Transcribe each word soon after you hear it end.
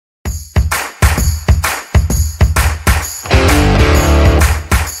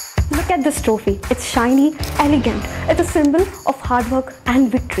at this trophy. It's shiny, elegant. It's a symbol of hard work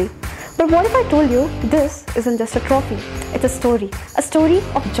and victory. But what if I told you this isn't just a trophy? It's a story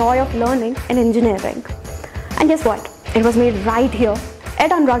of joy of learning in engineering. And guess what? It was made right here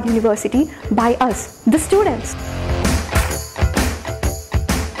at Anurag University by us, the students.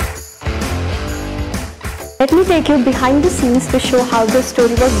 Let me take you behind the scenes to show how this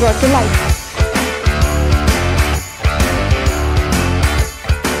story was brought to life.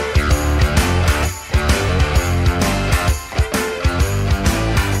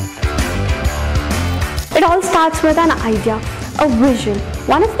 It all starts with an idea, a vision.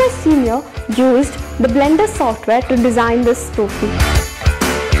 One of my seniors used the Blender software to design this trophy.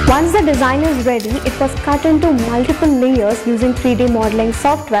 Once the design is ready, it was cut into multiple layers using 3D modeling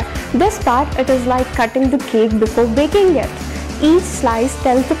software. This part, it is like cutting the cake before baking it. Each slice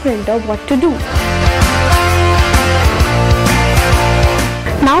tells the printer what to do.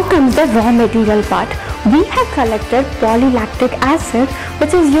 Now comes the raw material part. We have collected polylactic acid,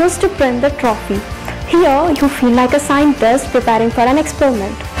 which is used to print the trophy. Here, you feel like a scientist preparing for an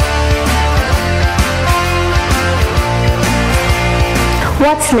experiment.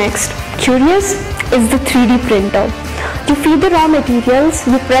 What's next? Curious? Is the 3D printer. You feed the raw materials,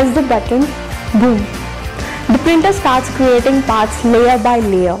 you press the button, boom. The printer starts creating parts layer by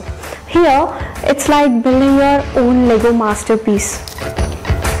layer. Here, it's like building your own Lego masterpiece.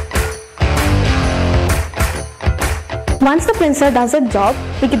 Once the printer does its job,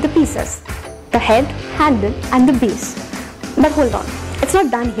 we get the pieces. The head, handle and the base. But hold on, it's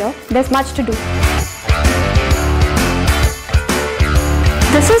not done here, there's much to do.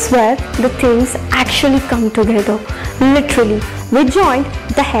 This is where the things actually come together. Literally, we joined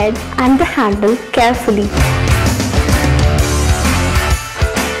the head and the handle carefully.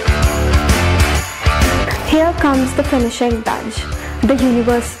 Here comes the finishing touch, the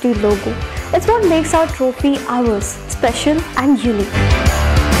university logo. It's what makes our trophy ours, special and unique.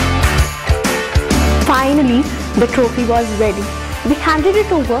 Finally, the trophy was ready. We handed it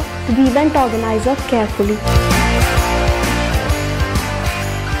over to the event organizer carefully.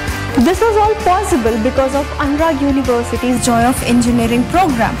 This was all possible because of Anurag University's Joy of Engineering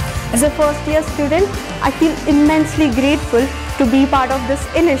program. As a first-year student, I feel immensely grateful to be part of this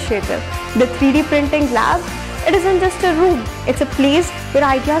initiative. The 3D printing lab, it isn't just a room, it's a place where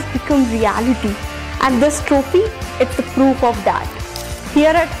ideas become reality. And this trophy, it's the proof of that. Here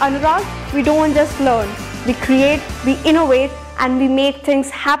at Anurag, we don't just learn, we create, we innovate, and we make things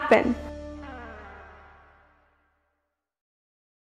happen.